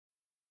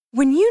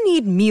When you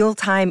need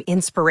mealtime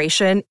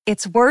inspiration,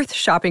 it's worth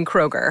shopping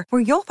Kroger,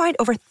 where you'll find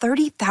over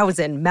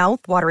 30,000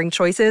 mouth-watering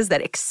choices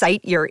that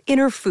excite your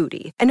inner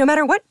foodie. And no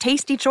matter what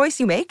tasty choice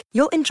you make,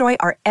 you'll enjoy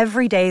our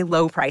everyday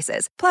low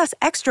prices, plus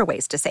extra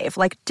ways to save,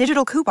 like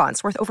digital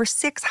coupons worth over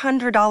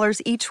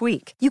 $600 each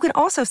week. You can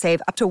also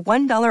save up to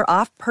 $1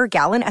 off per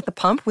gallon at the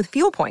pump with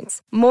fuel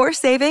points. More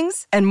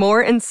savings and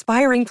more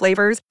inspiring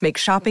flavors make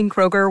shopping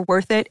Kroger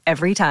worth it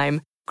every time.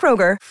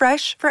 Kroger,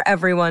 fresh for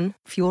everyone.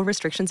 Fuel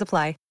restrictions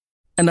apply.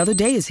 Another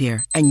day is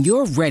here, and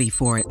you're ready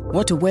for it.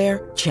 What to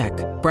wear? Check.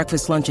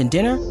 Breakfast, lunch, and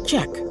dinner?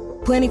 Check.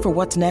 Planning for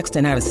what's next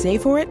and how to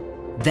save for it?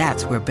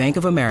 That's where Bank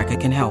of America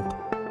can help.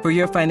 For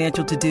your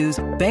financial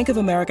to-dos, Bank of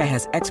America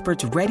has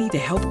experts ready to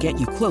help get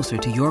you closer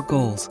to your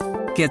goals.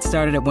 Get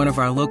started at one of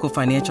our local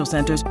financial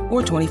centers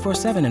or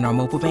 24/7 in our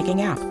mobile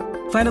banking app.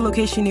 Find a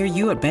location near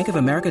you at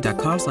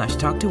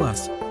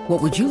bankofamerica.com/talktous.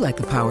 What would you like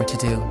the power to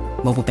do?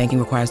 Mobile banking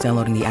requires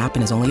downloading the app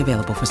and is only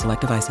available for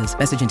select devices.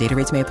 Message and data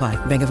rates may apply.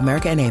 Bank of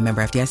America N.A.,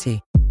 member FDIC.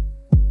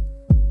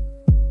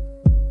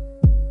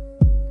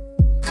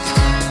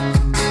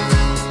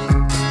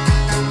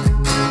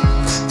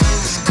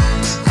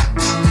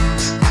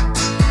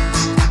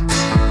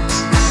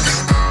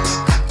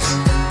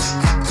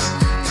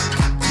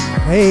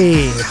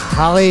 Hey,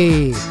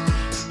 Holly.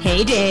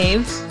 Hey,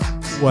 Dave.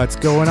 What's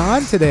going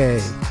on today?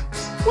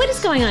 What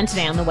is going on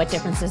today on the What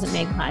Difference Does It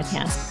Make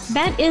podcast?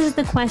 That is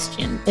the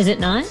question, is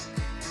it not?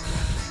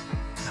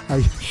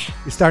 You're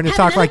starting to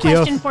talk like you.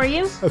 Question for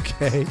you.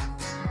 Okay.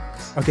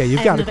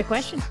 You've I got have another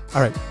question. All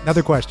right,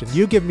 another question.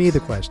 You give me the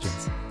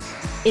questions.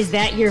 Is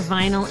that your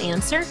final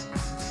answer?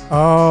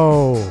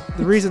 Oh,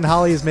 the reason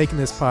Holly is making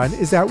this pun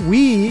is that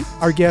we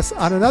are guests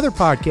on another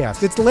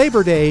podcast. It's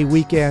Labor Day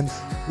weekend.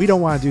 We don't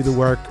want to do the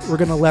work. We're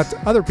going to let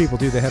other people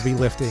do the heavy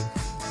lifting.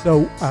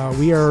 So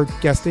we are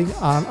guesting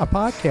on a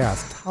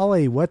podcast.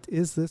 Holly, what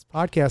is this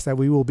podcast that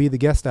we will be the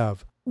guest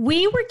of?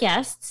 We were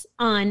guests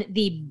on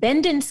the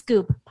Bend and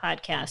Scoop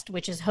podcast,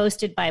 which is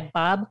hosted by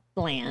Bob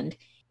Bland.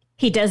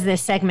 He does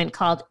this segment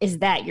called Is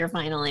That Your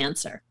Vinyl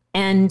Answer?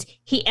 And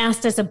he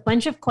asked us a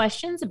bunch of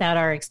questions about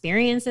our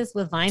experiences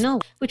with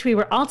vinyl, which we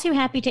were all too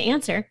happy to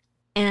answer.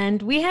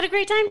 And we had a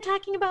great time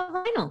talking about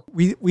vinyl.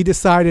 We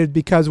decided,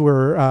 because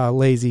we're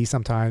lazy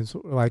sometimes,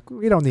 like,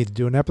 we don't need to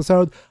do an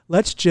episode.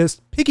 Let's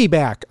just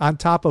piggyback on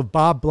top of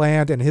Bob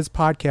Bland and his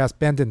podcast,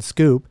 Bend and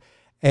Scoop,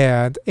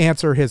 and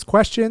answer his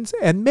questions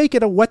and make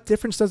it a What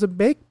Difference Does It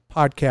Make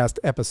podcast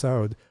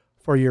episode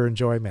for your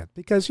enjoyment.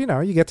 Because,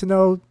 you get to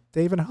know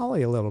Dave and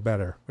Holly a little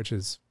better, which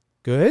is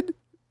good.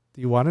 Do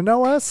you want to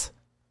know us?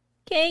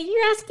 Okay,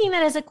 you're asking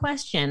that as a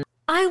question.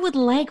 I would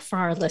like for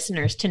our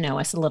listeners to know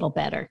us a little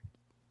better.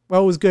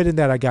 Well, it was good in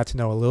that I got to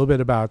know a little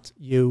bit about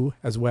you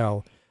as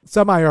well.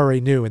 Some I already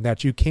knew, in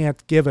that you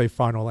can't give a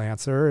final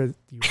answer.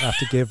 You have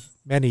to give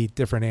many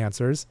different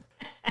answers.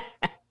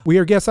 We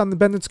are guests on the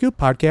Bend and Scoop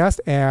podcast,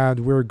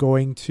 and we're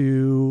going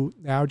to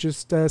now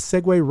just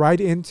segue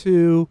right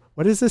into,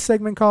 what is this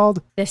segment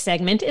called? This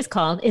segment is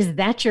called Is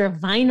That Your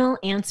Vinyl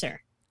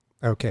Answer?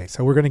 Okay,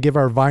 so we're going to give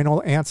our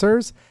vinyl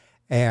answers,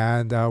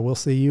 and we'll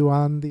see you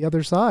on the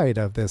other side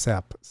of this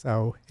ep.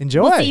 So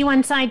enjoy. We'll see you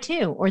on side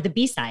 2, or the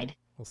B side.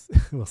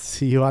 We'll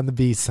see you on the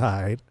B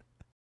side.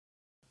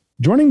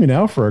 Joining me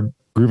now for a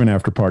Groovin'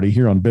 After Party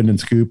here on Bend and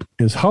Scoop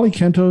is Holly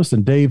Kentos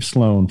and Dave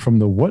Sloan from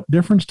the What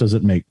Difference Does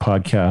It Make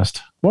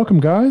podcast. Welcome,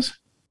 guys.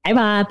 Hi,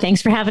 Bob.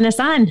 Thanks for having us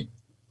on.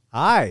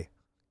 Hi.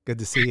 Good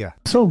to see you.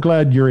 So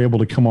glad you're able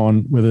to come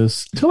on with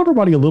us. Tell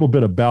everybody a little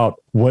bit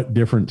about what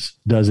difference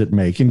does it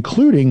make,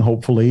 including,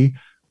 hopefully,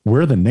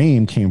 where the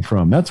name came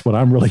from. That's what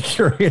I'm really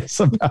curious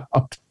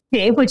about.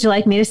 Dave, would you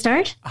like me to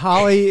start?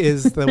 Holly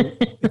is the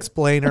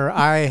explainer.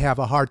 I have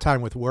a hard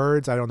time with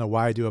words. I don't know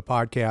why I do a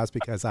podcast,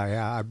 because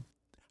I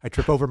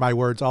trip over my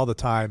words all the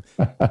time.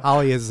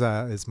 Holly is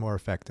more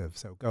effective.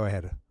 So go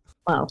ahead.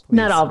 Well, please.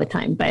 Not all the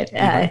time, but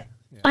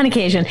on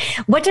occasion.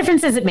 What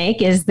Difference Does It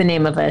Make is the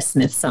name of a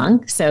Smith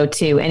song. So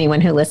to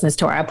anyone who listens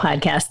to our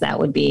podcast,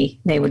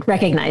 they would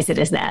recognize it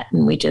as that.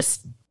 And we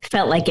just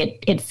felt like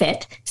it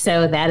fit.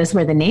 So that is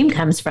where the name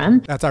comes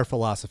from. That's our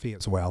philosophy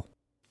as well.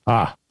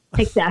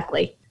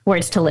 Exactly.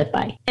 Words to live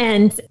by.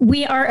 And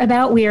we are an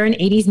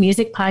 80s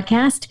music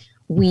podcast.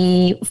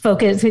 We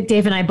focus,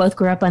 Dave and I both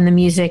grew up on the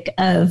music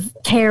of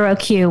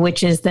KROQ,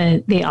 which is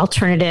the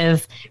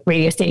alternative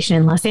radio station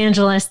in Los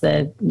Angeles,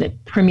 the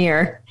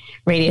premier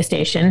radio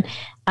station.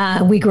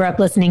 We grew up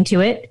listening to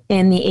it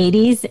in the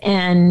 80s,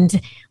 and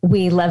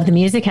we love the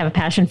music, have a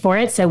passion for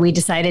it. So we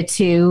decided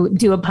to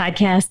do a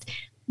podcast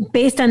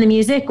based on the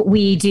music.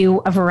 We do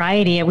a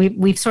variety.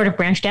 We've sort of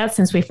branched out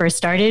since we first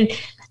started.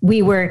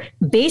 We were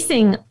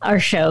basing our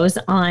shows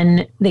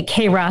on the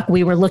K-Rock.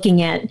 We were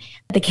looking at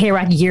the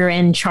K-Rock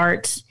year-end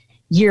charts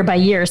year by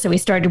year. So we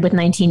started with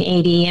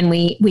 1980, and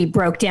we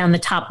broke down the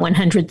top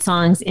 100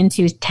 songs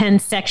into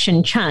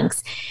 10-section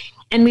chunks.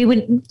 And we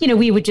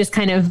would just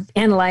kind of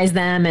analyze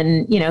them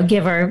and,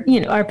 give our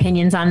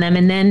opinions on them.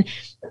 And then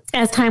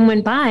as time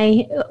went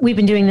by, we've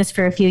been doing this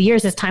for a few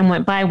years. As time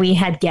went by, we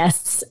had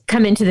guests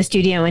come into the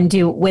studio and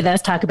do with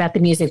us, talk about the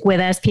music with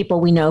us, people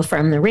we know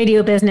from the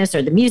radio business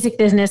or the music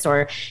business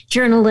or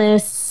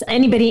journalists,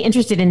 anybody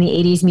interested in the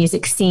 80s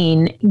music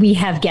scene. We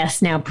have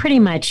guests now pretty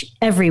much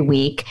every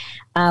week.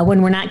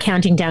 When we're not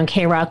counting down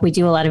K-Rock, we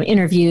do a lot of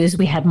interviews.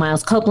 We had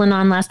Miles Copeland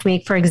on last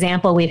week, for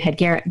example. We've had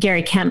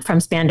Gary Kemp from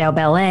Spandau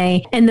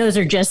Ballet. And those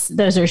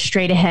are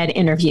straight ahead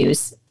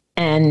interviews.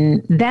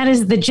 And that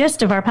is the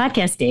gist of our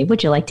podcast, Dave.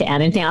 Would you like to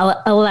add anything?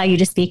 I'll allow you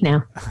to speak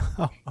now.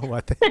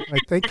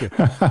 Thank you.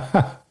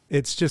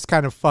 It's just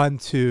kind of fun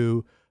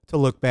to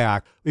look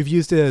back. We've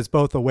used it as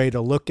both a way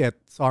to look at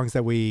songs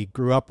that we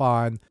grew up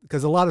on,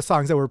 because a lot of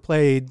songs that were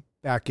played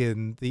back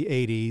in the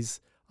 80s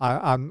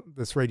on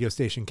this radio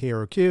station,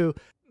 KROQ,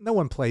 no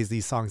one plays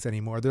these songs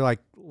anymore. They're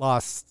like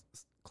lost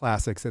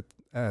classics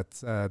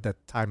that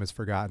time has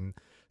forgotten.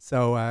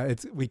 So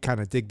we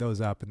kind of dig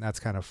those up, and that's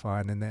kind of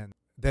fun. And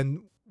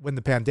then when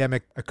the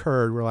pandemic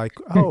occurred, we're like,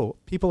 oh,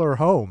 people are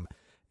home,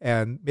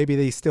 and maybe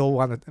they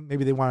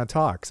want to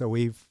talk. So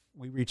we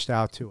reached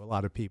out to a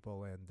lot of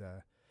people, and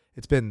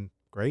it's been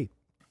great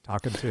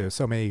talking to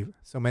so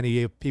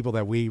many people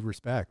that we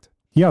respect.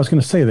 Yeah, I was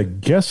going to say the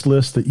guest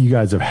list that you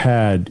guys have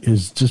had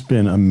has just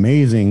been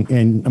amazing.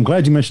 And I'm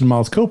glad you mentioned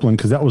Miles Copeland,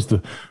 because that was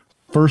the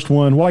first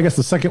one. Well, I guess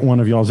the second one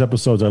of y'all's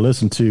episodes I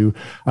listened to.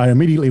 I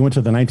immediately went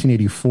to the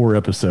 1984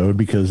 episode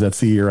because that's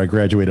the year I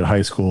graduated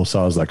high school.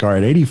 So I was like, all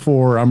right,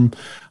 84, I'm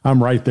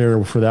right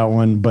there for that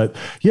one. But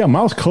yeah,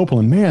 Miles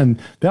Copeland, man,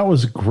 that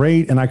was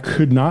great. And I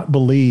could not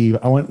believe,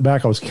 I went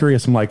back, I was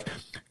curious. I'm like,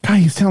 God,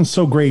 he sounds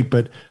so great,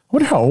 but I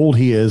wonder how old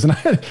he is. And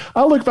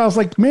I looked, I was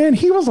like, man,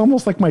 he was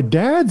almost like my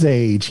dad's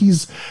age.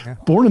 He's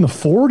born in the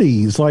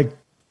 40s. Like,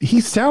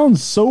 he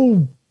sounds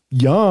so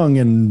young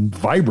and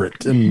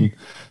vibrant and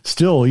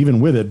still even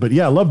with it. But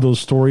yeah, I love those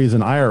stories.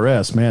 And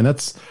IRS, man,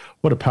 that's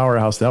what a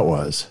powerhouse that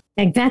was.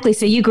 Exactly.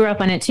 So you grew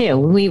up on it too.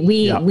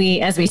 We,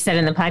 as we said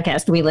in the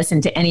podcast, we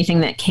listened to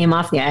anything that came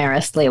off the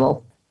IRS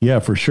label. Yeah,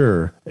 for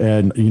sure.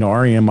 And,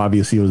 REM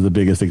obviously was the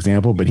biggest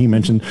example, but he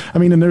mentioned,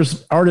 and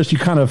there's artists you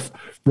kind of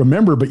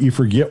remember, but you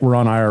forget were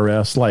on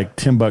IRS, like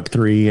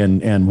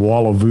Timbuk3 and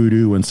Wall of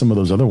Voodoo and some of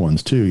those other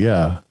ones too.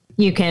 Yeah.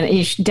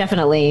 You should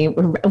definitely,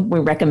 we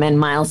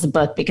recommend Miles'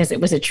 book, because it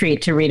was a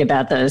treat to read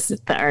about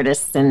the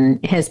artists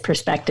and his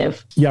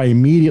perspective. Yeah, I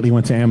immediately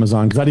went to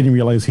Amazon because I didn't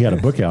realize he had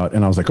a book out,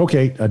 and I was like,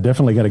 okay, I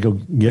definitely got to go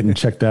get and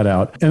check that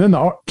out. And then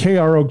the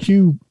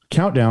KROQ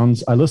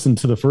countdowns, I listened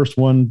to the first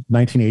one,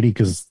 1980,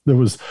 because there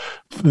was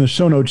in the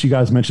show notes you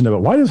guys mentioned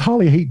about why does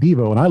Holly hate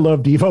Devo, and I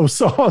love Devo,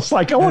 so I was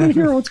like, I want to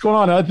hear what's going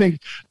on. And I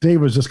think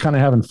Dave was just kind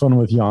of having fun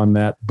with you on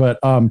that. But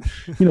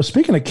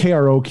speaking of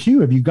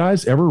KROQ, have you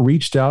guys ever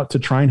reached out to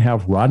try and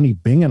have Rodney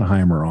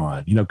Bingenheimer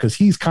on? Because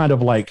he's kind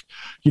of like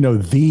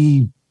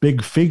the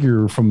big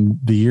figure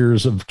from the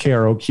years of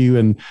KROQ.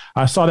 And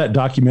I saw that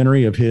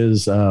documentary of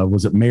his,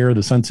 was it Mayor of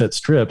the Sunset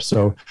Strip?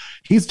 So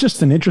he's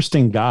just an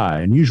interesting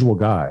guy, unusual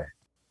guy.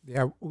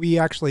 Yeah, we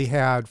actually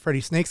had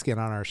Freddie Snakeskin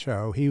on our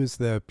show. He was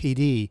the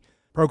PD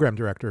program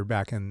director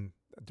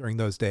during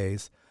those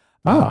days.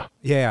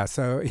 Yeah,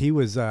 so he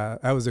was.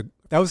 That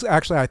was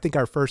actually, I think,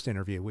 our first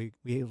interview. We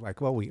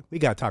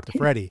got to talk to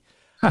Freddie.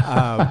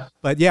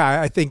 But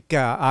yeah, I think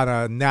on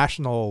a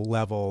national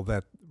level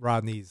that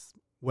Rodney's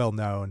well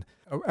known,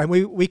 and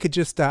we could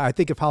just. I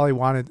think if Holly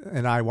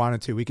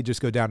wanted to, we could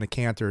just go down to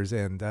Cantor's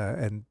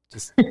and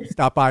just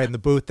stop by in the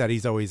booth that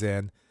he's always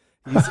in.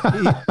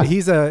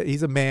 He's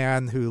a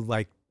man who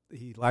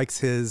he likes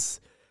his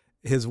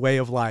way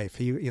of life.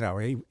 He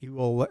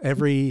will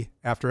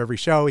after every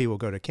show he will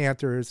go to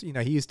Cantor's.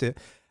 It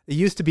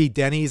used to be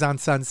Denny's on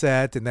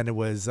Sunset, and then it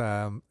was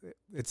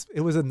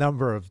it was a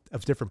number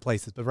of different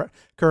places. But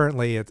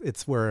currently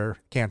it's where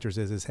Cantor's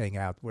is his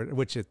hangout,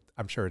 which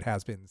I'm sure it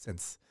has been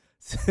since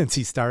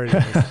he started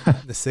in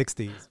the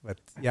 60s.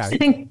 But yeah,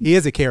 he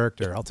is a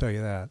character. I'll tell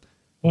you that.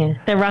 Yeah,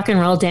 the rock and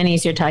roll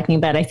Denny's you're talking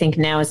about, I think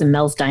now is a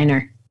Mel's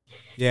Diner.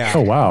 Yeah.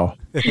 Oh, wow.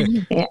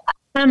 Yeah.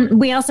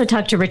 We also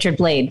talked to Richard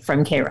Blade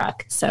from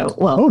K-Rock. So,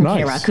 nice.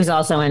 K-Rock, who's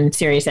also on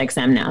Sirius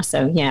XM now.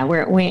 So yeah,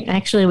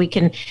 we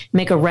can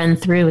make a run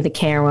through the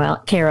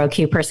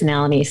KROQ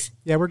personalities.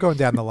 Yeah, we're going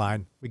down the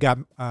line. We got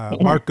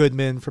Mark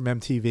Goodman from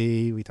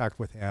MTV. We talked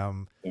with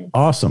him. Yeah.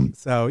 Awesome.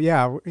 So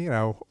yeah,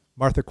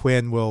 Martha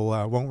Quinn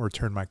won't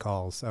return my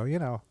calls. So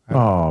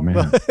oh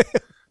man.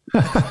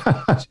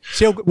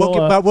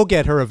 We'll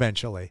get her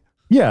eventually.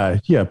 Yeah.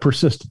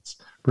 Persistence.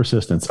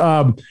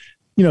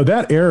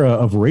 That era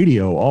of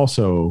radio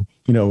also,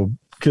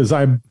 because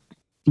I'm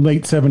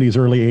late 70s,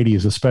 early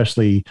 80s,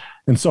 especially.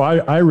 And so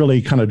I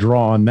really kind of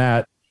draw on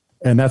that.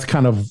 And that's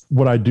kind of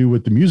what I do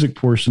with the music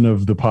portion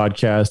of the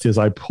podcast is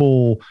I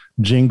pull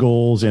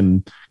jingles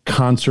and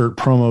concert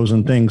promos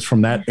and things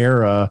from that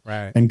era,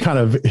 right, and kind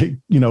of,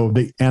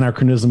 the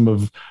anachronism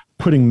of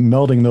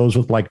melding those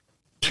with like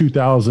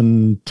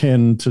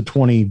 2010 to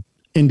 20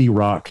 indie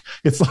rock.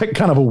 It's like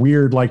kind of a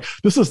weird,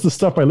 this is the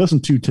stuff I listen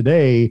to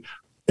today,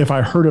 if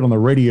I heard it on the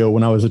radio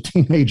when I was a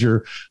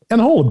teenager. And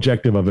the whole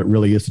objective of it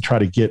really is to try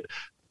to get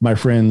my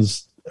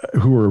friends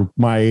who are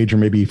my age or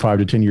maybe 5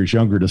 to 10 years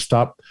younger to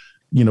stop,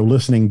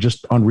 listening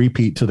just on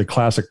repeat to the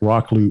classic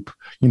rock loop.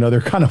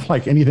 They're kind of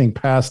like anything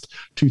past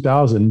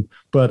 2000,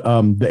 but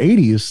the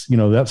 80s,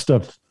 that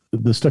stuff,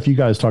 the stuff you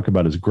guys talk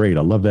about is great.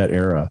 I love that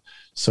era.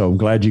 So I'm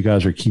glad you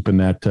guys are keeping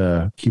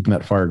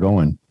that fire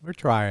going. We're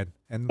trying.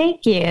 And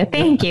thank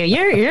you.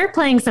 You're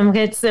playing some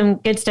good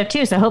stuff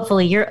too. So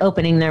hopefully you're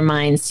opening their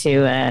minds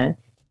to the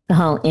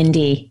whole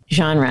indie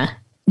genre.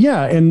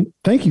 Yeah, and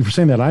thank you for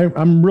saying that.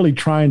 I'm really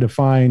trying to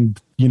find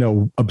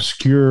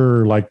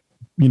obscure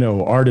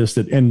artists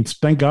and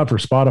thank God for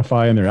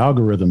Spotify and their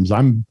algorithms.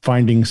 I'm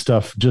finding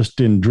stuff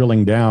just in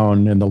drilling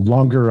down, and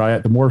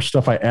the more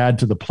stuff I add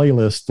to the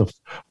playlist, the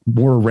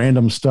more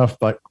random stuff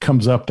that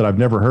comes up that I've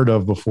never heard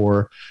of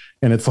before.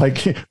 And it's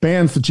like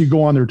bands that you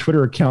go on their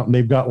Twitter account and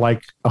they've got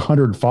like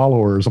 100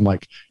 followers. I'm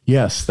like,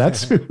 yes,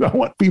 that's who I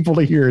want people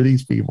to hear,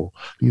 these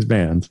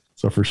bands.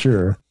 So for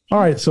sure. All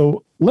right.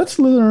 So let's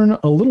learn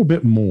a little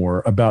bit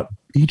more about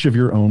each of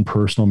your own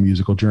personal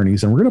musical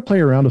journeys. And we're going to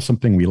play around with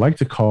something we like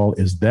to call,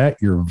 is that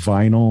your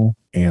vinyl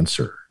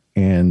answer?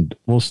 And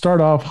we'll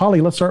start off, Holly,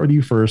 let's start with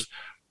you first.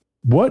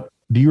 What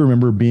do you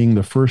remember being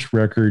the first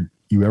record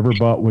you ever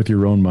bought with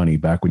your own money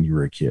back when you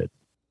were a kid?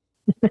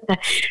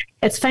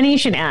 It's funny you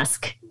should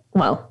ask.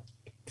 Well,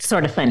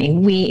 sort of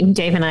funny.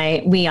 Dave and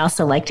I, we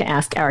also like to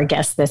ask our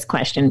guests this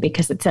question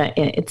because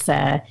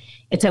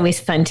it's always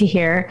fun to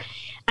hear.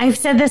 I've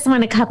said this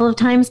one a couple of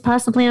times,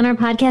 possibly on our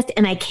podcast,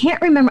 and I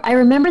can't remember. I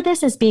remember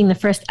this as being the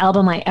first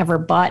album I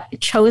ever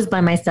chose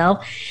by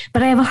myself,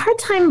 but I have a hard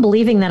time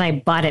believing that I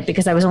bought it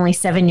because I was only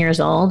 7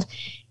 years old,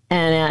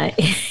 and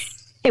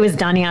it was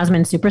Donny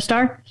Osmond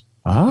Superstar.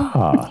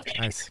 Ah,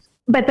 nice.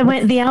 But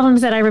the albums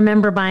that I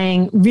remember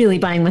really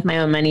buying with my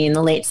own money in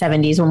the late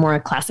 70s were more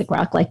classic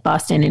rock, like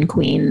Boston and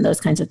Queen,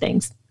 those kinds of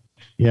things.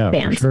 Yeah,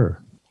 bands. For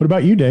sure. What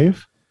about you,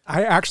 Dave?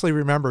 I actually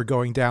remember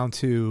going down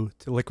to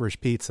Licorice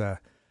Pizza.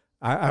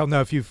 I don't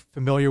know if you're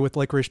familiar with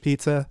Licorice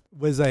Pizza. It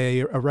was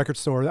a record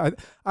store.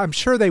 I'm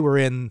sure they were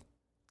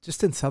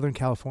just in Southern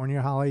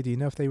California, Holly. Do you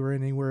know if they were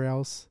anywhere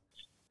else?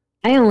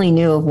 I only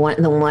knew of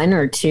the one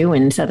or two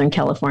in Southern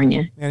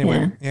California.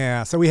 Anyway,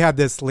 yeah. So we had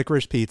this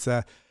Licorice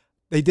Pizza.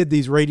 They did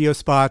these radio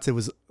spots. It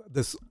was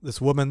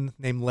this woman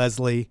named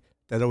Leslie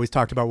that always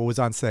talked about what was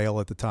on sale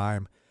at the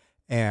time.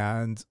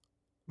 And,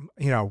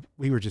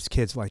 we were just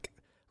kids like,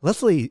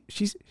 Leslie,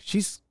 she's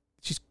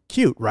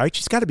cute, right?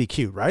 She's got to be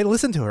cute, right?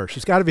 Listen to her.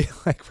 She's got to be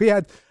like,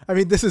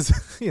 this is,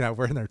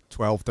 we're in there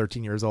 12,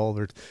 13 years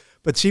old.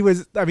 But she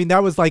was,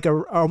 that was like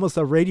almost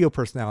a radio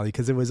personality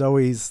because it was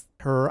always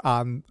her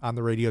on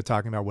the radio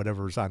talking about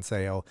whatever was on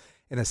sale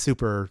in a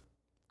super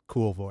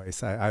cool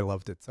voice. I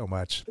loved it so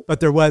much.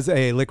 But there was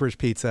a Licorice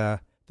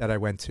Pizza that I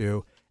went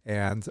to,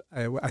 and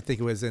I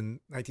think it was in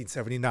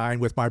 1979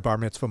 with my bar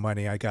mitzvah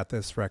money. I got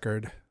this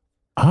record.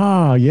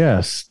 Ah,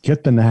 yes.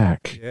 Get the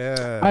Knack.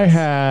 Yeah. I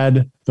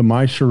had the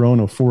My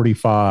Sharona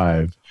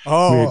 45.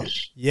 Oh,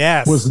 which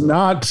yes. was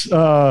not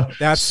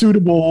That's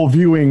suitable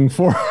viewing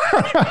for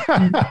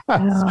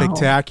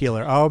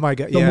spectacular. Oh my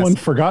God. Someone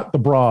forgot the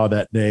bra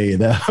that day,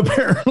 that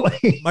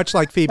apparently. Much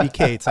like Phoebe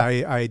Cates,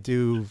 I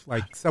do,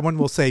 like, someone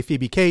will say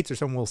Phoebe Cates or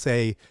someone will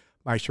say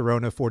My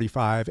Sharona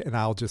 45, and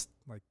I'll just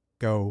like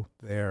go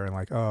there and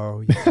like,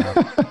 oh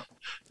yeah.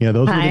 Yeah,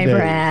 those Hi, were the days.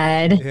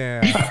 Brad.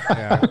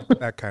 Yeah,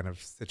 that kind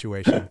of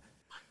situation.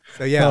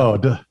 So yeah.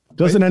 Oh,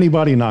 doesn't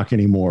anybody knock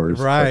anymore?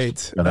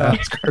 Right. Gotta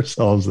ask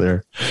ourselves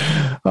there.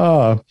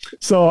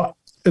 So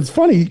it's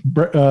funny,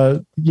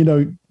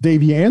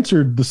 Dave, you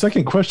answered the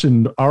second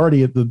question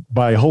already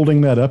by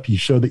holding that up. You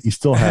showed that you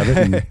still have it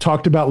and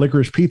talked about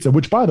Licorice Pizza,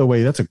 which, by the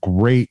way, that's a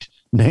great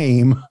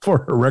name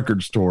for a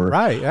record store.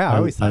 Right. Yeah. I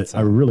always thought so.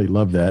 I really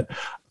love that.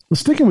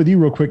 Sticking with you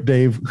real quick,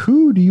 Dave,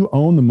 who do you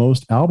own the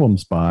most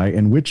albums by,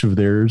 and which of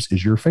theirs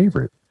is your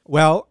favorite?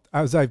 Well,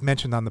 as I've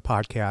mentioned on the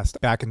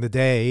podcast, back in the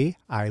day,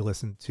 I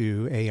listened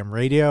to AM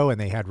radio, and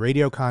they had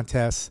radio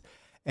contests.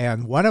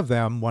 And one of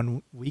them,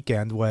 one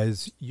weekend,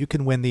 was you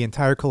can win the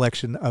entire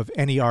collection of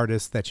any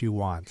artist that you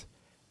want.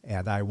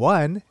 And I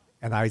won,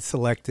 and I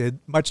selected,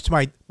 much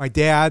to my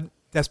dad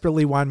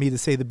desperately wanted me to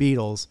say the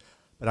Beatles,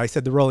 but I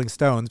said the Rolling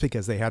Stones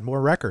because they had more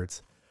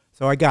records.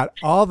 So I got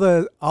all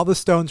the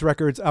Stones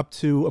records up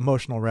to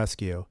Emotional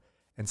Rescue.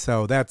 And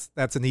so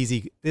it's an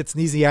easy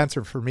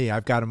answer for me.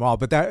 I've got them all,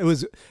 but it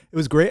was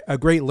a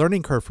great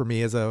learning curve for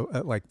me as a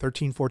like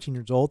 13, 14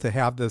 years old to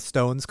have the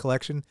Stones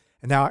collection.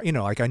 And now,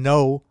 I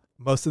know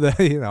most of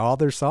the, all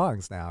their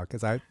songs now,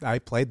 because I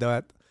played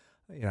that,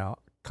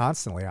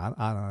 constantly on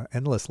an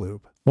endless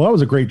loop. Well, that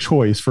was a great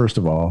choice, first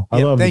of all.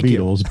 I love the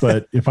Beatles,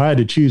 but if I had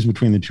to choose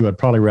between the two, I'd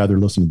probably rather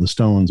listen to the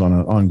Stones on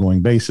an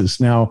ongoing basis.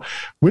 Now,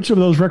 which of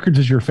those records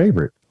is your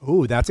favorite?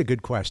 Ooh, that's a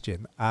good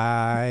question.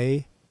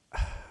 I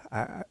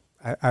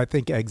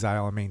think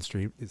Exile on Main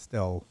Street is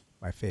still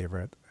my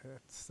favorite.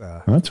 That's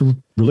a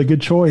really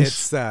good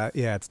choice.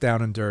 It's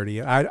down and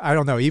dirty. I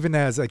don't know. Even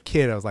as a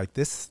kid, I was like,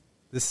 this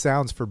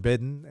sounds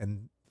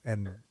forbidden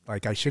and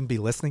like I shouldn't be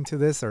listening to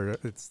this, or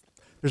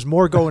there's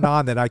more going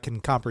on than I can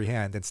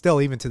comprehend. And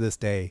still, even to this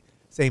day,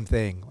 same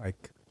thing.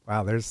 Like,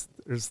 wow, there's,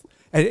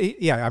 and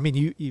yeah, I mean,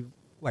 you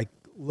like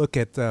look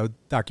at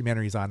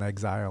documentaries on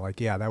Exile.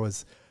 Like, yeah,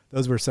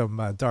 those were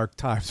some dark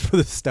times for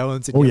the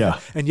Stones. And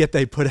and yet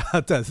they put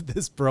out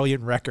this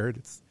brilliant record.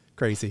 It's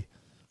crazy.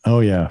 Oh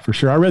yeah, for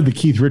sure. I read the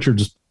Keith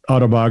Richards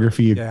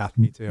autobiography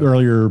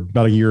earlier,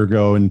 about a year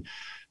ago. And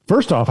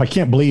first off, I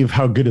can't believe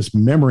how good his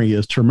memory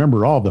is to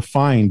remember all the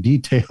fine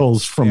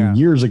details from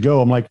years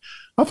ago. I'm like,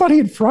 I thought he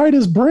had fried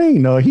his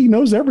brain. No, he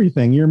knows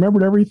everything. He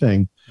remembered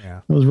everything.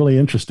 Yeah. It was really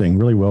interesting,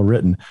 really well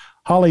written.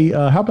 Holly,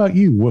 how about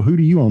you? Well, who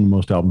do you own the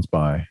most albums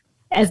by?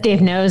 As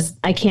Dave knows,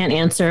 I can't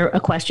answer a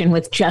question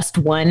with just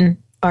one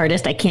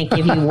artist. I can't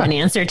give you one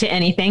answer to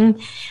anything.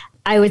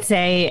 I would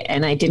say,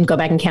 and I didn't go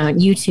back and count,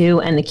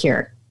 U2 and The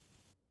Cure.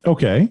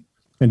 Okay.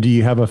 And do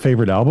you have a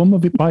favorite album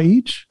by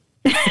each?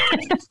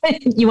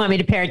 You want me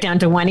to pare it down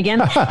to one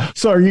again?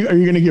 So are you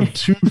going to give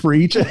two for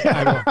each?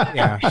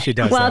 Yeah, she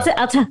does. Well,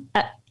 I'll tell.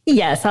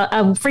 Yes,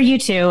 for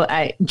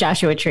U2,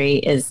 Joshua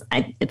Tree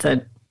it's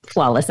a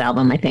flawless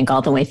album. I think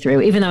all the way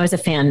through. Even though I was a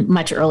fan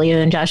much earlier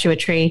than Joshua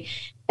Tree,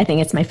 I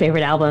think it's my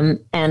favorite album,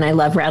 and I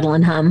love Rattle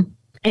and Hum.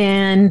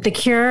 And The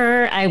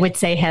Cure, I would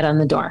say Head on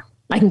the Door.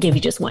 I can give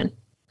you just one.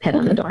 Head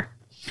on the Door.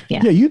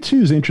 Yeah.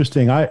 U2 is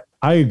interesting. I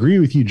agree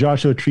with you.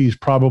 Joshua Tree is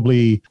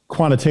probably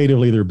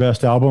quantitatively their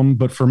best album.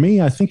 But for me,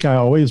 I think I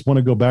always want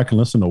to go back and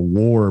listen to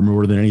War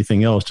more than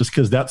anything else, just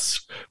because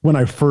that's when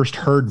I first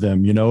heard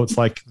them. You know, it's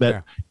like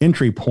that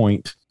entry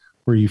point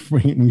where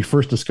when you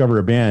first discover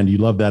a band, you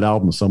love that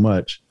album so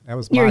much.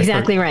 You're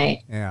exactly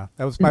right. Yeah.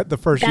 That was the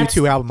first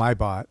U2 album I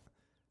bought.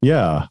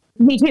 Yeah.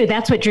 Me too.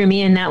 That's what drew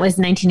me in. That was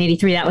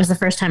 1983. That was the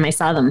first time I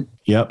saw them.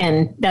 Yep.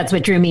 And that's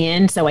what drew me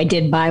in. So I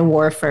did buy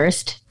War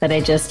first, but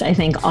I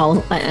think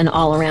an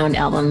all around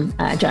album,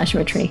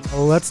 Joshua Tree.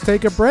 Well, let's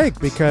take a break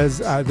because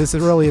this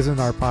really isn't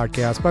our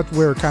podcast, but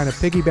we're kind of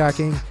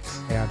piggybacking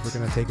and we're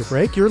going to take a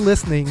break. You're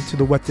listening to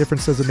the What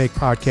Difference Does It Make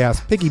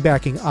podcast,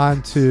 piggybacking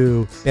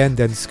onto Bend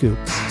and Scoop.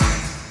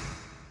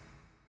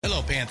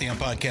 Hello, Pantheon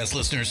podcast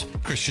listeners.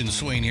 Christian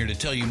Swain here to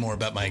tell you more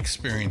about my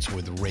experience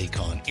with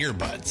Raycon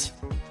earbuds.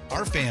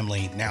 Our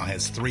family now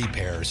has 3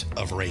 pairs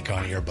of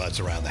Raycon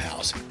earbuds around the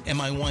house, and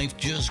my wife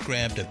just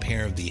grabbed a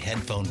pair of the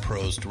Headphone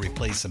Pros to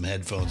replace some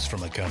headphones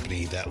from a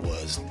company that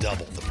was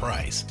double the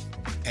price.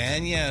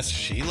 And yes,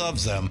 she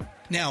loves them.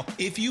 Now,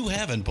 if you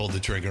haven't pulled the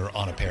trigger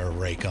on a pair of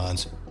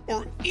Raycons,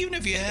 or even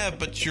if you have,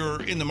 but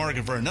you're in the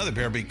market for another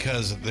pair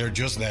because they're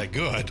just that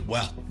good,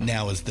 well,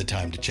 now is the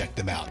time to check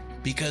them out,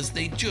 because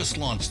they just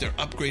launched their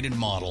upgraded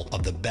model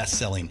of the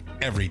best-selling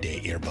everyday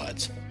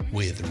earbuds.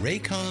 With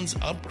Raycon's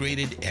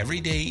upgraded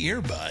everyday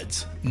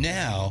earbuds,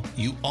 now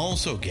you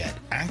also get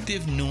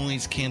active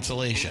noise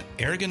cancellation,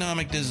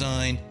 ergonomic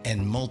design,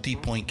 and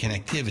multi-point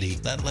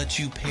connectivity that lets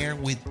you pair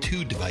with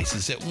 2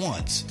 devices at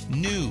once.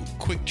 New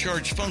quick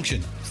charge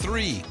function,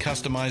 3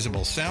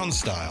 customizable sound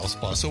styles,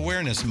 plus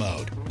awareness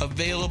mode.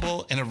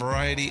 Available in a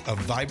variety of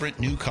vibrant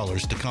new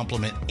colors to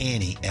complement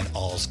any and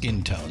all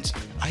skin tones.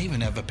 I even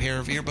have a pair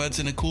of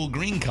earbuds in a cool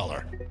green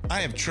color.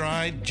 I have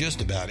tried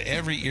just about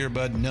every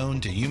earbud known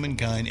to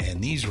humankind,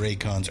 and these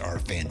Raycons are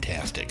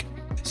fantastic.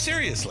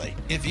 Seriously,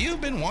 if you've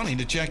been wanting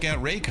to check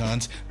out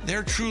Raycons,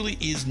 there truly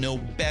is no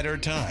better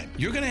time.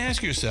 You're going to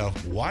ask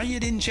yourself why you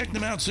didn't check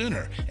them out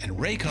sooner, and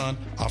Raycon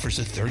offers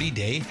a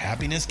 30-day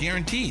happiness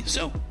guarantee.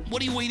 So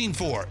what are you waiting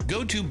for?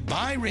 Go to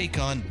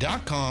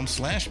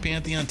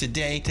buyraycon.com/Pantheon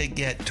today to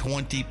get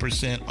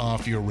 20%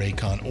 off your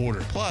Raycon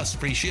order, plus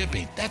free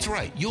shipping. That's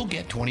right, you'll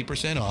get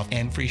 20% off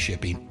and free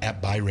shipping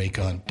at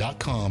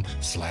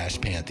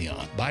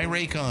buyraycon.com/Pantheon.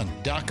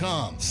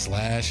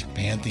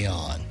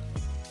 buyraycon.com/Pantheon.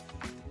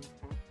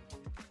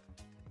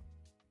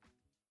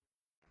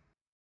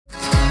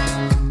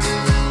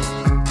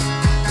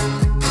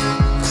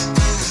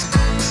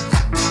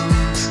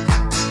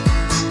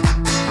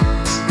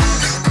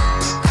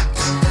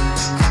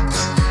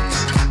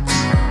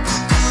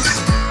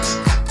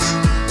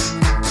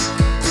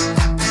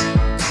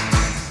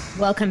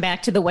 Welcome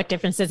back to the What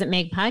Difference Does It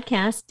Make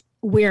podcast.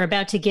 We're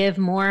about to give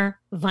more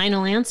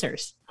vinyl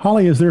answers.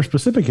 Holly, is there a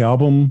specific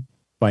album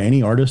by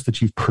any artist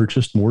that you've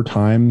purchased more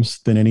times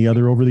than any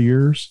other over the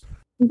years?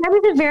 That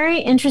was a very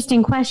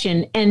interesting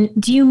question. And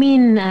do you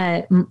mean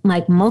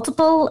like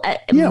multiple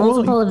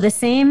of the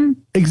same?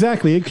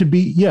 Exactly. It could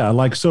be,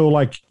 like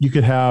you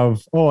could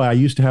have, I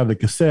used to have the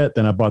cassette,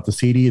 then I bought the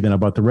CD, then I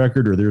bought the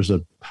record, or there's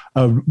a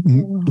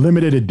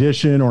limited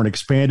edition or an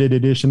expanded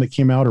edition that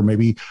came out, or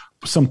maybe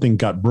something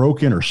got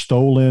broken or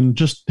stolen.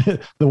 Just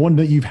the one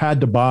that you've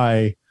had to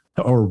buy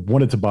or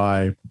wanted to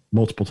buy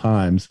multiple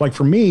times. Like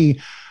for me,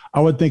 I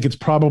would think it's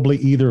probably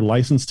either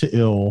License to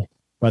Ill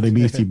by the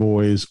Beastie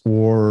Boys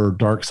or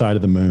Dark Side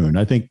of the Moon.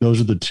 I think those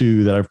are the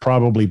 2 that I've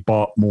probably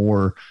bought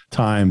more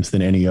times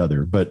than any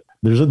other, but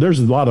there's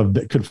a lot of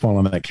that could fall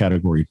in that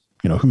category.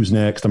 You know, who's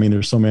next? I mean,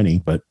 there's so many,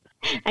 but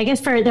I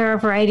guess there are a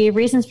variety of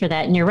reasons for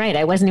that. And you're right.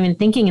 I wasn't even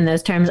thinking in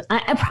those terms.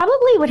 I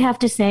probably would have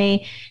to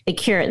say The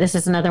Cure. This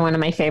is another one of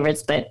my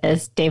favorites, but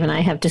as Dave and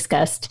I have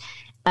discussed,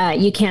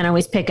 you can't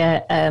always pick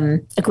a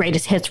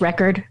greatest hits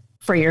record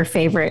for your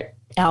favorite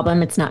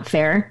album. It's not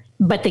fair.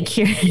 But The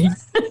Cure,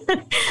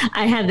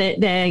 I had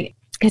the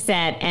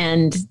cassette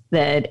and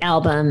the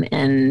album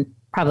and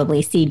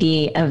probably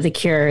CD of The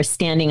Cure,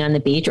 Standing on the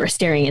Beach or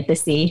Staring at the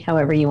Sea,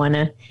 however you want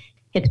to.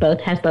 It's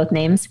both, has both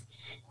names.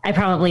 I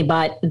probably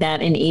bought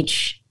that in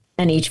each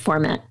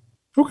format.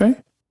 Okay.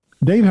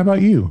 Dave, how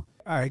about you?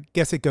 I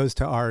guess it goes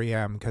to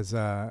REM because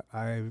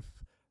I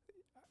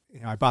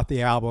bought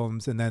the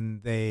albums and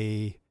then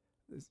they,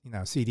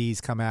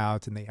 CDs come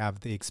out and they have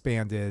the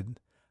expanded.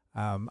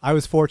 I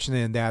was fortunate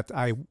in that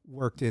I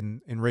worked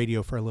in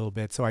radio for a little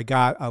bit, so I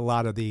got a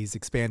lot of these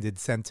expanded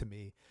sent to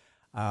me,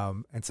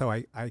 and so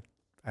I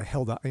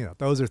held on.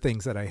 Those are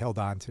things that I held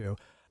on to.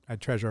 I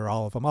treasure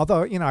all of them.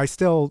 Although I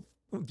still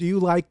do. You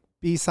like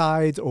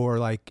B-sides or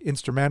like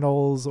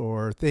instrumentals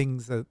or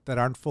things that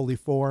aren't fully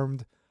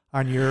formed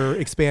on your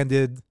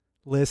expanded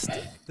list?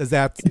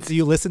 Do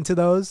you listen to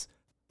those?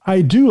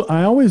 I do.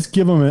 I always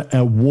give them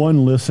a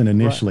one listen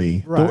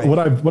initially. Right.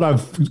 What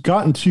I've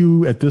gotten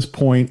to at this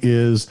point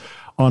is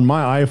on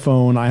my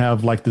iPhone, I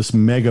have like this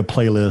mega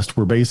playlist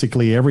where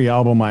basically every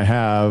album I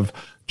have,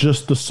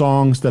 just the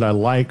songs that I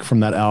like from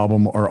that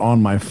album are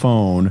on my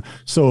phone.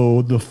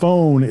 So the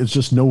phone is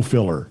just no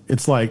filler.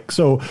 It's like,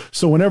 so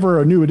whenever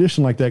a new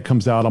edition like that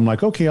comes out, I'm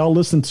like, okay, I'll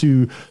listen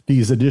to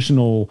these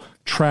additional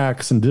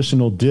tracks and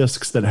additional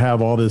discs that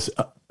have all this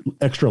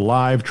extra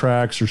live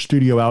tracks or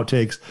studio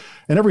outtakes.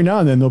 And every now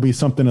and then there'll be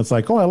something that's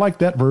like, oh, I like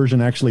that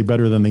version actually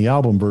better than the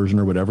album version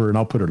or whatever. And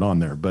I'll put it on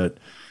there. But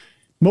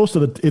most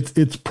of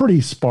it's pretty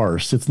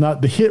sparse. It's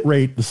not the hit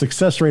rate. The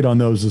success rate on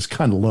those is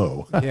kind of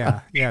low.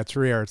 Yeah. It's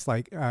rare. It's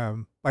like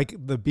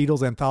the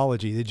Beatles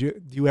anthology. Do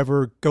you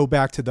ever go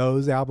back to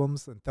those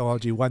albums,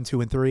 anthology 1,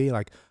 2, and 3?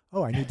 Like,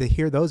 oh, I need to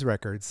hear those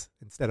records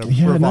instead of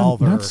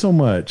Revolver. Not so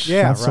much.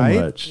 Yeah. Not right.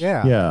 So much.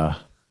 Yeah.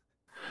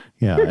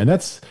 And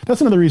that's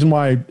another reason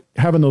why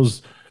having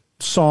those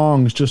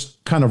songs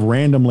just kind of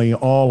randomly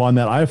all on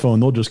that iPhone,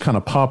 they'll just kind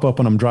of pop up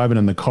when I'm driving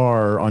in the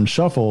car on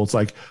shuffle. It's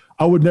like,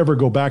 I would never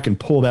go back and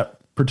pull that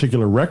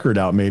particular record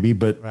out maybe,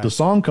 but the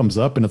song comes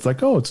up and it's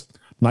like, oh, it's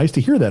nice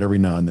to hear that every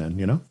now and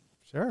then,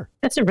 Sure.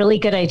 That's a really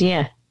good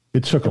idea.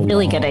 It took a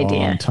really long good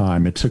idea.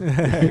 time. It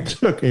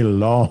took a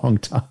long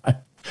time.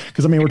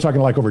 Because we're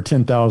talking like over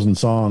 10,000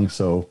 songs.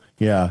 So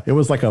yeah, it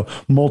was like a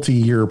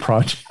multi-year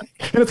project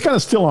and it's kind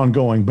of still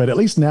ongoing, but at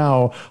least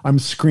now I'm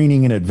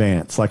screening in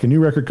advance. Like a new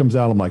record comes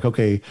out, I'm like,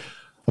 okay,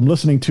 I'm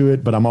listening to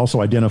it, but I'm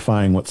also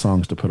identifying what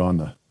songs to put on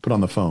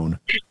the phone.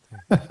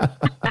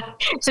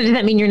 So does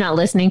that mean you're not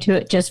listening to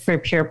it just for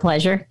pure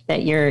pleasure,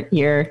 that you're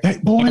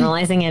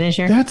analyzing it as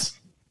your...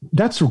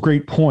 That's a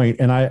great point.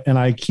 And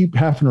I keep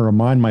having to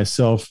remind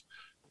myself,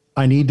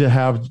 I need to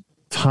have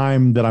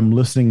time that I'm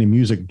listening to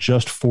music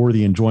just for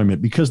the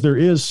enjoyment, because there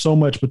is so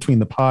much between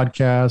the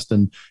podcast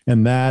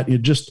and that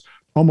it just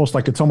almost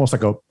like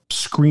a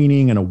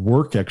screening and a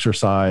work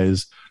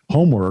exercise,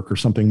 homework or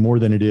something more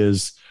than it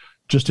is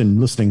just in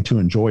listening to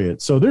enjoy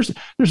it. So there's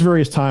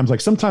various times,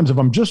 like sometimes if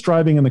I'm just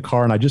driving in the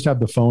car and I just have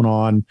the phone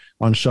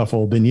on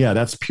shuffle, then yeah,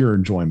 that's pure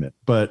enjoyment.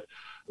 But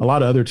a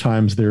lot of other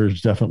times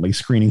there's definitely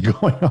screening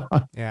going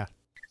on. Yeah.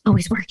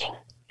 Always working.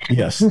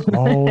 Yes.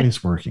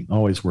 Always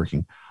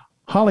working.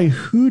 Holly,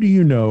 who do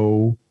you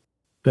know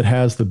that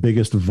has the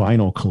biggest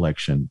vinyl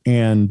collection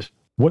and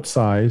what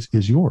size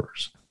is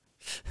yours?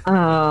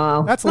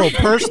 Oh, that's a little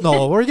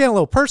personal. We're getting a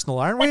little personal,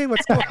 aren't we?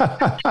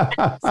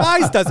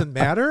 Size doesn't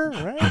matter,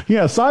 right?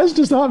 Yeah, size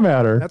does not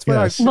matter. That's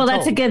what Well,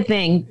 that's a good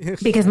thing,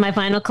 because my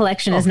vinyl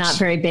collection is not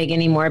very big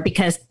anymore,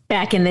 because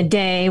back in the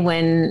day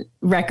when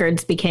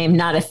records became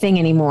not a thing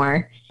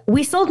anymore,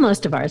 we sold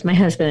most of ours, my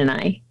husband and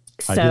I.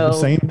 So, I did the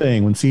same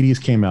thing when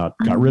CDs came out.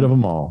 Got rid of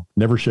them all.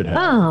 Never should have.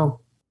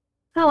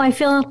 Oh, I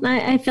feel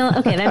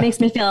okay. That makes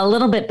me feel a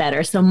little bit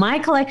better. So my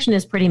collection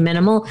is pretty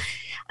minimal.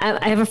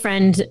 I have a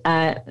friend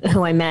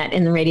who I met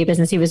in the radio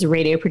business. He was a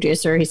radio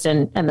producer. He's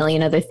done a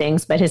million other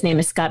things, but his name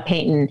is Scott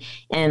Payton.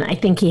 And I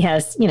think he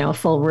has, a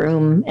full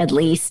room at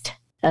least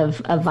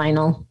of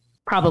vinyl,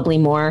 probably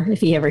more.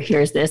 If he ever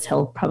hears this,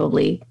 he'll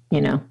probably,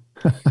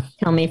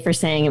 kill me for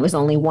saying it was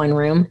only one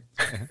room.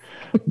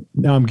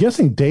 Now, I'm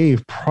guessing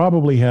Dave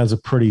probably has a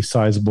pretty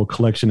sizable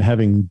collection,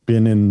 having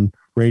been in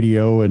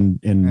radio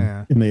and in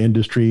the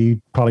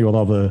industry, probably with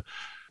all the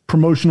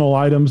promotional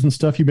items and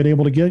stuff you've been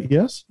able to get.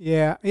 Yes.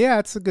 Yeah.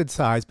 It's a good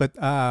size, but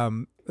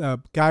a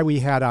guy we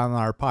had on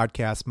our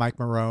podcast, Mike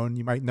Marone,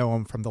 you might know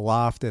him from The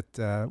Loft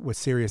with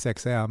Sirius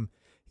XM.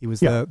 He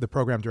was the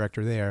program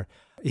director there.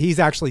 He's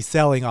actually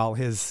selling all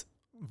his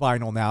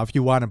vinyl now if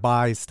you want to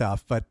buy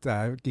stuff, but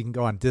you can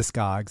go on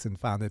Discogs and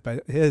find it.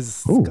 But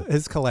his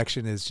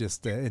collection is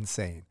just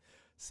insane.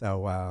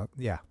 So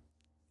you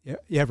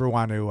ever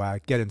want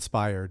to get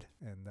inspired?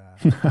 And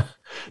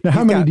now,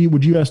 how many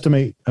would you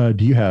estimate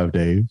do you have,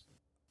 Dave?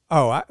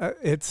 Oh,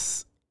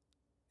 it's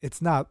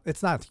not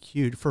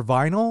huge for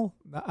vinyl.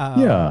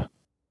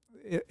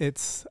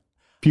 It's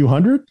a few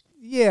hundred.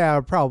 Yeah,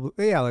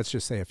 probably. Yeah, let's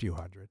just say a few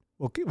hundred.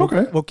 We'll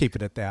keep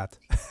it at that.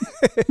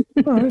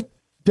 All right,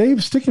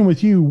 Dave. Sticking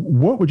with you,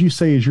 what would you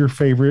say is your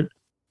favorite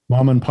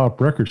mom and pop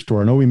record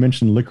store. I know we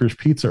mentioned Licorice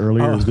Pizza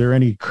earlier. Is there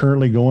any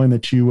currently going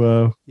that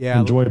you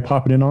enjoy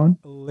popping in on?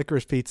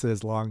 Licorice Pizza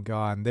is long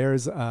gone.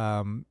 There's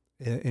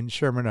in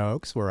Sherman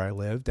Oaks, where I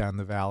live down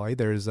the valley,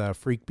 there's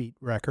Freak Beat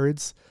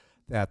Records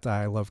that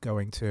I love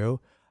going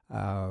to.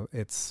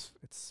 It's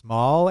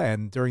small,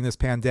 and during this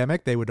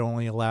pandemic, they would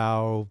only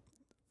allow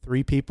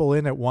 3 people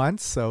in at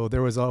once, so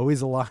there was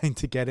always a line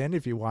to get in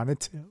if you wanted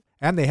to.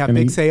 And they have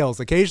big sales.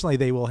 Occasionally,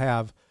 they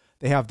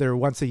have their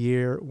once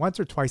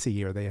or twice a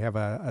year, they have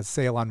a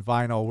sale on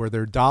vinyl where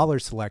their dollar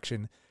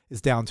selection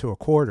is down to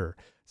 $0.25.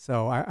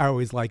 So I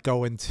always like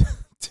going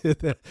to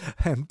the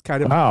and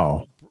kind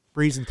of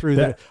breezing through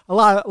that. A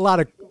lot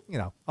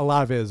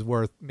of it is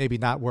maybe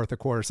not worth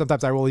 $0.25.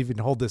 Sometimes I will even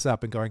hold this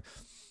up and going,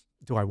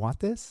 do I want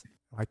this?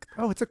 Like,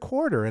 oh, it's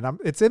 $0.25 and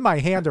it's in my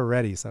hand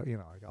already. So,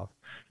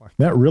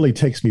 that really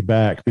takes me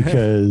back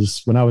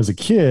because when I was a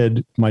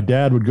kid, my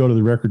dad would go to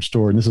the record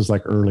store, and this is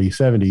like early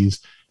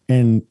 70s,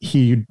 and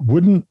he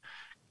wouldn't,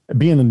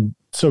 being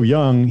so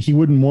young, he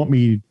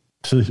wouldn't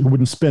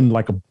spend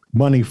like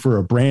money for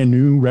a brand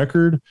new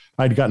record.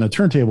 I'd gotten a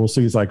turntable.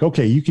 So he's like,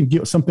 okay, you can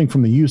get something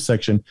from the used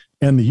section,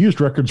 and the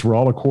used records were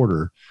all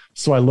 $0.25.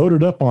 So I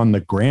loaded up on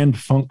the Grand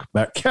Funk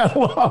back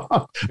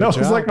catalog. That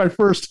was like my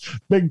first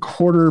big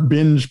quarter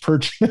binge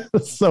purchase.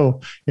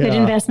 So good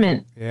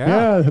investment.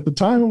 Yeah. At the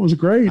time it was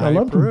great. I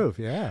loved it.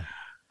 Yeah.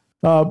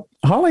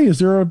 Holly, is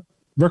there a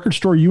record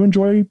store you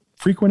enjoy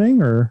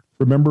frequenting or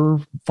remember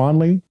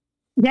fondly?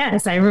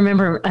 Yes, I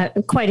remember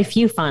quite a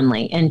few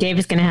fondly, and Dave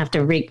is going to have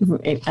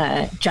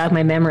to jog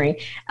my memory.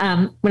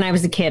 When I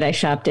was a kid, I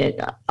shopped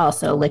at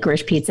also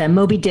Licorice Pizza,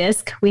 Moby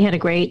Disc. We had a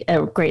great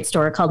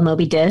store called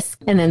Moby Disc,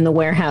 and then the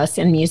Warehouse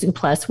and Music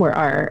Plus were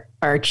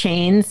our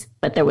chains.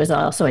 But there was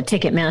also a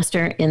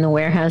Ticketmaster in the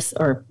Warehouse,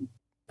 or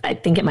I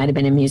think it might have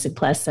been in Music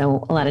Plus.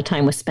 So a lot of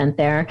time was spent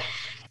there.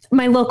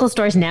 My local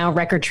stores now,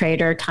 Record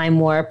Trader, Time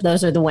Warp,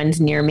 those are the ones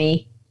near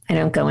me. I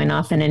don't go in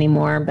often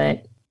anymore,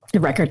 but the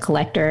Record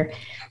Collector.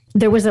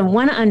 There was a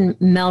one on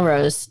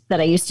Melrose that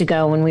I used to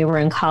go when we were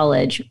in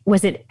college.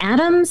 Was it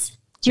Adams?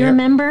 Do you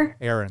remember?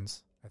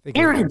 Aaron's. I think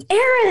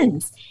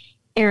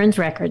Aaron's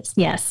Records.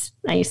 Yes.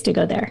 I used to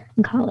go there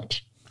in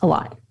college a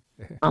lot.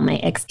 All my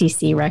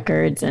XTC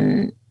records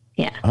and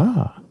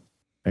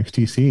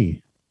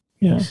XTC.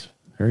 Yes. Yeah.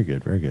 Very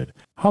good. Very good.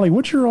 Holly,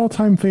 what's your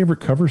all-time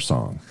favorite cover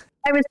song?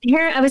 I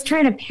was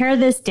trying to pare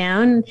this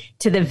down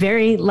to the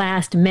very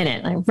last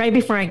minute, like right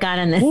before I got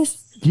on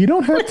this. You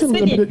don't have to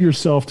limit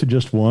yourself to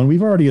just one.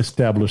 We've already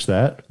established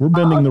that. We're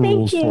bending the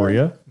rules for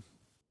you.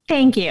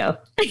 Thank you.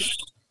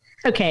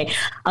 Okay,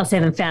 I'll say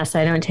them fast so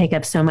I don't take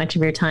up so much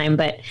of your time.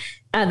 But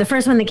the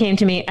first one that came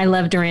to me, I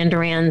love Duran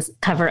Duran's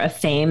cover of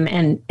Fame,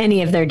 and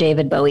any of their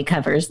David Bowie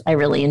covers I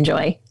really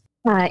enjoy.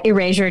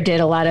 Erasure did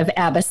a lot of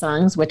ABBA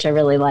songs, which I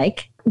really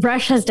like.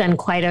 Rush has done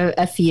quite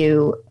a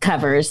few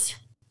covers.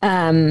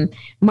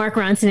 Mark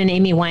Ronson and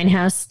Amy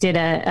Winehouse did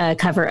a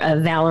cover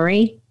of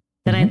Valerie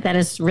that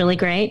is really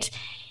great.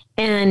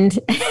 And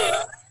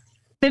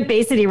the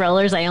Bay City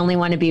Rollers, I Only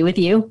Want to Be With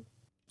You.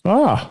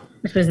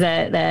 Which was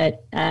the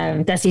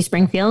Dusty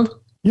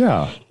Springfield.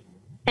 Yeah.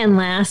 And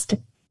last,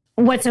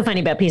 What's So Funny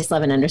About Peace,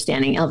 Love, and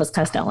Understanding, Elvis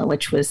Costello,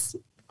 which was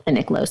a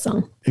Nick Lowe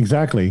song.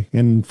 Exactly.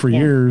 And for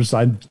years,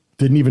 I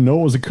didn't even know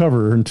it was a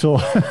cover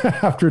until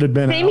after it had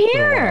been Same out.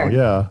 here.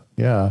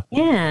 Yeah.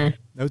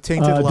 No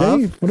Tainted Love?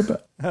 Dave, what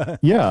about?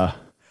 Yeah.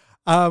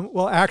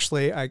 Well,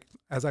 actually,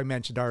 as I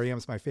mentioned, REM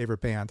is my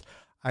favorite band.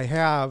 I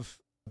have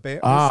this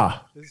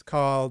is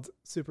called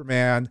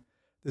Superman.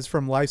 This is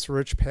from Life's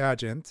Rich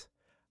Pageant.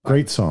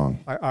 Great song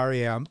by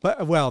REM.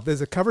 But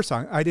there's a cover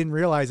song. I didn't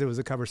realize it was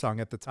a cover song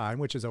at the time,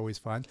 which is always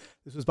fun.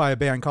 This was by a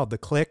band called The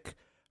Click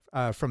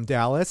from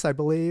Dallas, I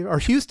believe, or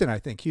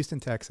Houston,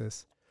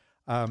 Texas.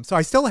 So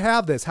I still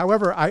have this.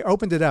 However, I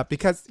opened it up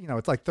because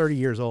it's like 30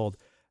 years old.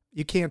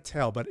 You can't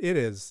tell, but it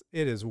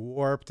is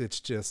warped. It's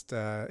just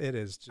it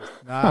is just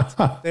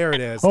not. There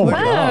it is. Oh my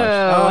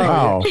gosh!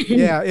 Wow.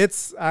 Yeah,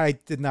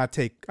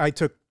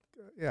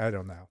 I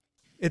don't know.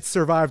 It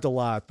survived a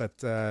lot,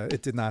 but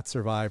it did not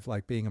survive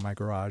like being in my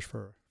garage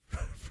for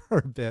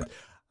a bit.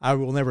 I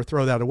will never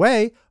throw that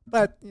away,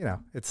 but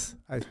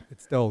it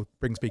still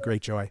brings me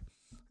great joy.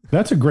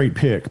 That's a great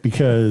pick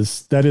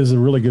because that is a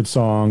really good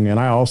song. And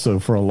I also,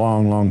 for a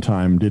long, long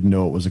time, didn't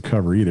know it was a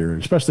cover either,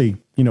 especially,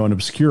 an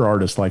obscure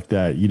artist like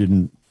that. You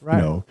didn't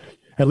know,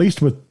 at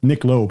least with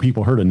Nick Lowe,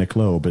 people heard of Nick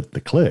Lowe, but The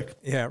Click.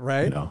 Yeah.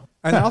 Right.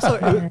 And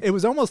also it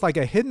was almost like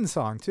a hidden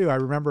song too. I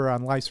remember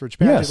on Life's Rich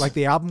Pageant, like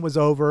the album was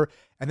over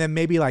and then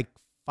maybe like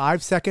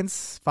 5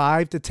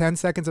 to 10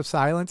 seconds of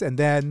silence. And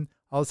then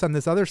all of a sudden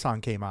this other song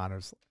came on.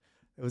 It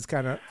was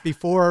kind of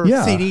before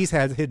CDs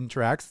had hidden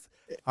tracks.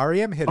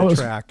 REM hit a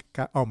track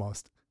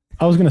almost.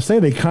 I was going to say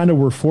they kind of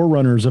were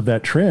forerunners of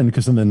that trend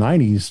because in the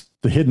 90s,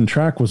 the hidden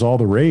track was all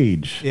the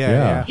rage.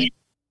 Yeah.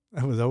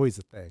 That was always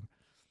a thing.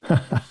 Well,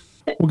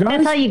 guys,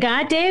 that's all you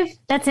got, Dave?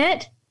 That's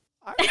it?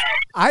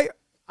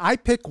 I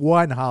pick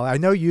one, Holly. I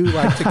know you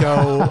like to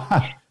go.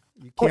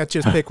 You can't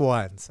just pick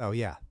one. So,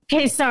 yeah.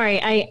 Okay,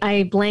 sorry.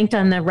 I blanked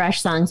on the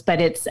Rush songs,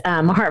 but it's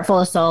A Heart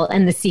Full of Soul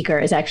and The Seeker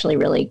is actually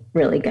really,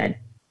 really good.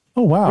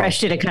 Oh, wow. Rush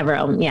did a cover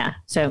album. Yeah.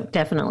 So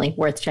definitely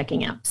worth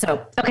checking out.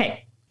 So,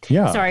 okay.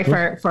 Yeah. Sorry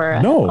for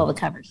all the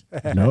covers.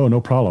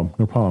 No problem.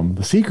 No problem.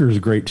 The Seeker is a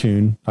great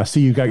tune. I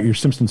see you got your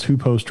Simpsons Who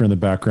poster in the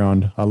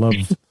background. I love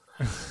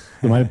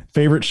my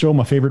favorite show,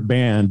 my favorite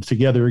band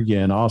together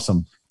again.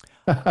 Awesome.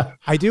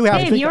 I do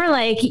have. Dave, you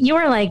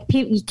were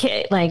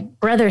like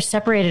brothers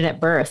separated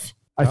at birth.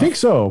 I think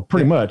so,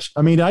 pretty much.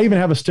 I mean, I even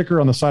have a sticker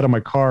on the side of my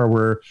car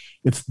where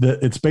it's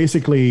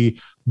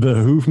basically the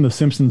Who from The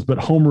Simpsons, but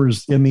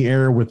Homer's in the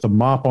air with the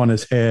mop on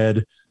his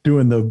head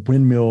doing the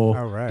windmill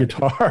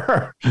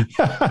guitar.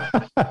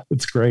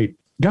 It's great.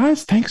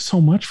 Guys, thanks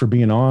so much for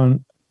being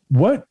on.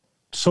 What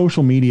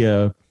social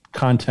media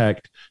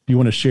contact do you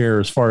want to share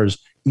as far as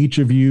each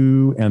of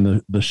you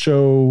and the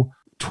show,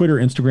 Twitter,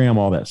 Instagram,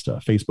 all that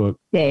stuff, Facebook?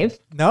 Dave?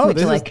 No,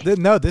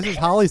 this is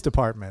Holly's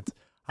department.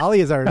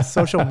 Holly is our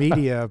social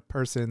media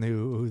person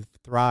who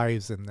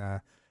thrives and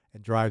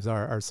drives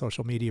our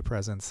social media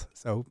presence.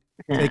 So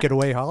take it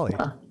away, Holly.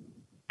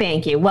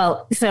 Thank you.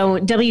 Well, so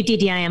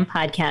WDDIM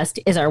Podcast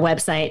is our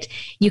website.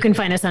 You can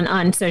find us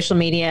on social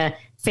media,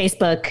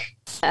 Facebook,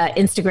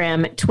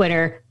 Instagram,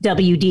 Twitter,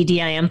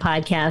 WDDIM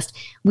Podcast.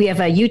 We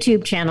have a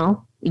YouTube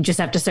channel. You just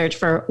have to search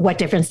for What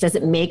Difference Does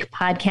It Make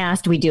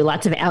podcast. We do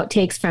lots of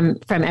outtakes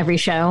from every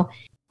show.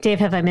 Dave,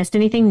 have I missed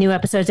anything? New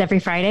episodes every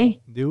Friday?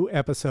 New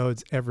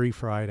episodes every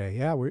Friday.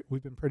 Yeah,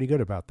 we've been pretty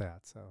good about that.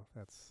 So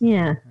that's...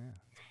 Yeah.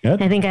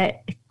 I think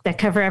I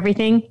cover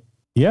everything.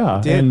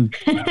 Yeah, and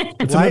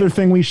it's another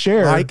thing we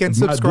share. Like and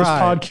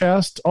subscribe. This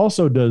podcast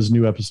also does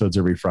new episodes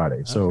every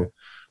Friday. So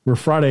we're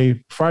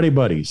Friday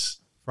buddies.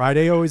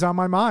 Friday always on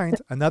my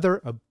mind.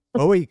 Another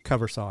Bowie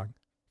cover song,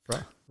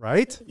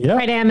 right? Yeah.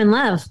 Friday I'm in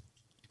love.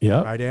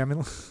 Yeah. Friday I'm in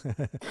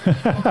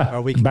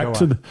love. We can back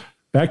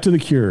to the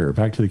Cure.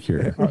 Back to the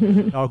Cure.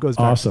 It all goes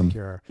back awesome. to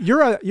the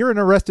Cure. You're an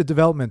Arrested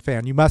Development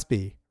fan. You must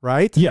be,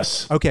 right?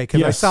 Yes. Okay,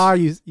 because I saw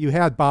you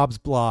had Bob's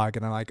blog,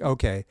 and I'm like,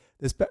 okay,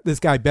 this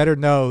guy better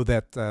know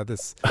that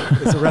this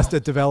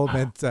Arrested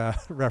Development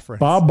reference.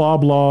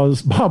 Bob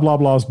Law's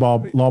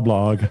Law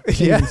Blog.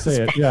 Yes.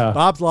 Say it. Yeah.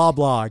 Bob's Law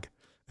Blog.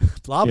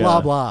 Blah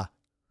blah blah.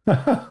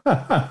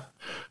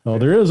 Well,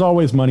 there is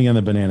always money on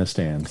the banana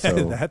stand.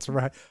 So that's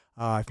right.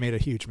 I've made a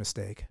huge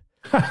mistake.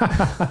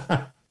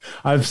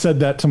 I've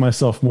said that to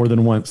myself more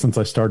than once since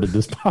I started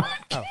this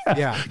podcast. Oh,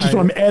 yeah. Just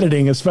when I'm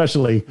editing,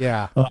 especially.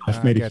 Yeah.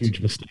 I've made a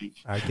huge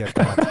mistake. I get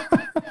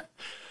that.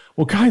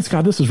 Well, guys,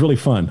 this was really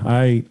fun.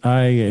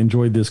 I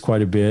enjoyed this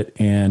quite a bit,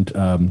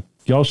 and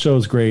y'all's show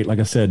is great. Like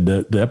I said,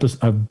 the episode,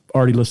 I've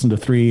already listened to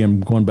 3.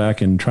 I'm going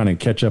back and trying to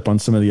catch up on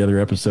some of the other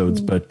episodes,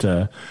 but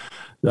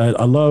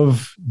I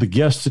love the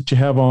guests that you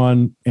have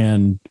on,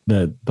 and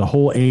the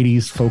whole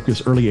 80s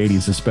focus, early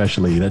 80s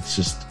especially. That's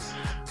just,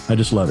 I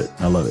just love it.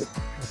 I love it.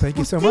 Thank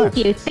you so much.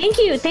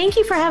 Thank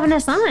you for having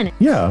us on.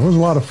 Yeah, it was a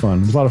lot of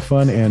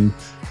fun. And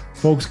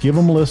folks, give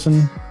them a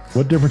listen.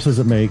 What difference does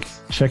it make?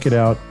 Check it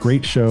out.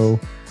 Great show.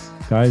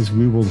 Guys,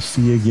 we will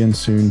see you again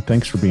soon.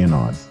 Thanks for being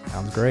on.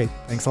 Sounds great.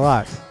 Thanks a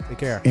lot. Take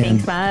care.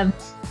 Thanks, Bob.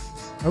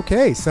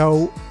 Okay,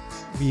 so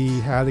we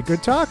had a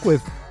good talk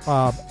with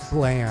Bob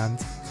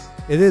Bland.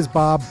 It is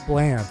Bob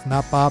Bland,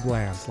 not Bob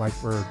Land, like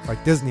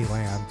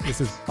Disneyland.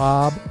 This is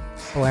Bob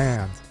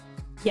Bland.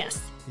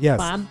 Yes. Yes.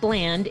 Bob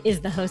Bland is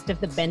the host of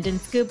the Bend and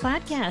Scoop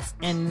podcast,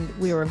 and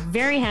we were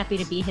very happy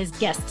to be his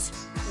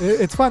guests.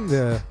 It's fun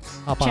to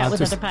hop on. Chat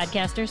with other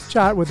podcasters.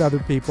 Chat with other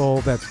people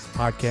that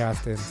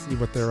podcast and see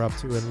what they're up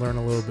to and learn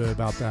a little bit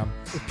about them.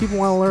 If people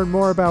want to learn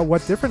more about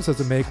What Difference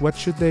Does It Make, what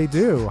should they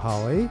do,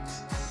 Holly?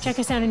 Check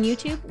us out on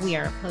YouTube. We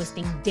are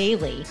posting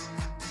daily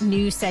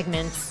new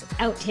segments,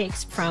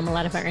 outtakes from a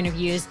lot of our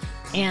interviews,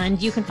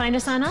 and you can find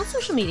us on all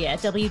social media at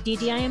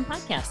WDDIM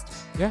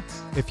Podcast. Yeah.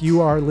 If you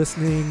are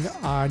listening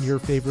on your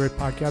favorite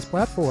podcast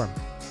platform,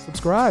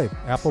 subscribe.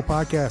 Apple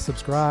Podcasts,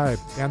 subscribe.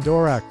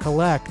 Pandora,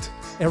 collect.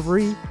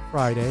 Every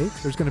Friday,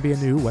 there's going to be a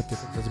new What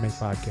Difference Does It Make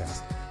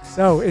podcast.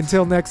 So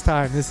until next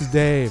time, this is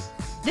Dave.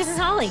 This is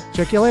Holly.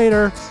 Check you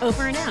later.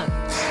 Over and out.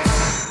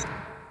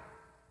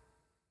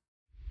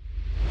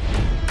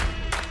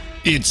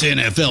 It's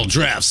NFL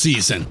draft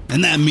season,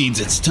 and that means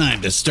it's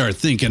time to start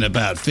thinking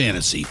about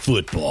fantasy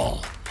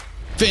football.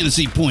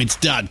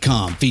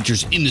 FantasyPoints.com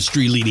features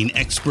industry-leading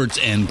experts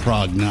and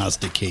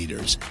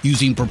prognosticators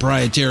using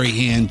proprietary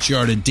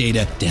hand-charted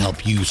data to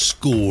help you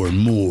score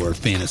more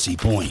fantasy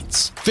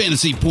points.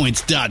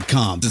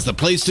 FantasyPoints.com is the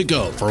place to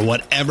go for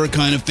whatever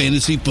kind of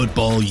fantasy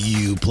football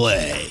you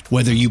play.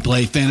 Whether you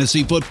play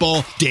fantasy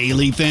football,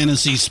 daily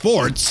fantasy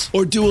sports,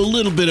 or do a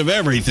little bit of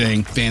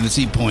everything,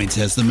 Fantasy Points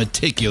has the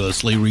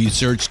meticulously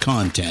researched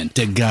content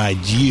to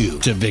guide you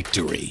to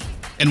victory.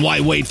 And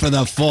why wait for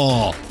the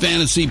fall?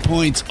 Fantasy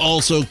Points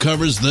also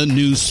covers the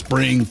new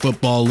spring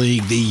football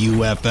league, the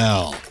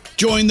UFL.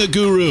 Join the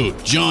guru,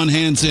 John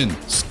Hansen,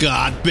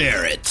 Scott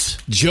Barrett,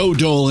 Joe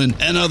Dolan,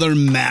 and other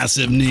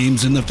massive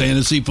names in the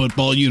fantasy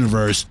football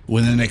universe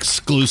with an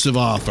exclusive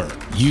offer.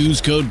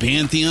 Use code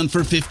Pantheon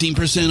for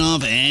 15%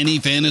 off any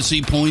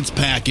Fantasy Points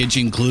package,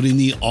 including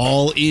the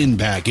all-in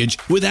package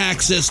with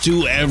access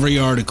to every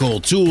article,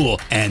 tool,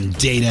 and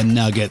data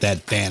nugget that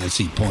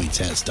Fantasy Points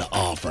has to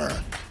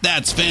offer.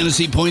 That's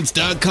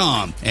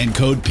fantasypoints.com and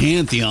code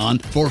Pantheon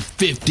for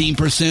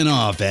 15%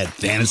 off at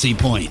Fantasy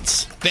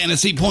Points.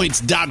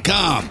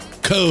 Fantasypoints.com,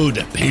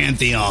 code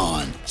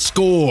Pantheon.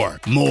 Score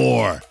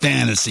more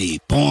fantasy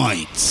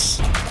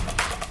points.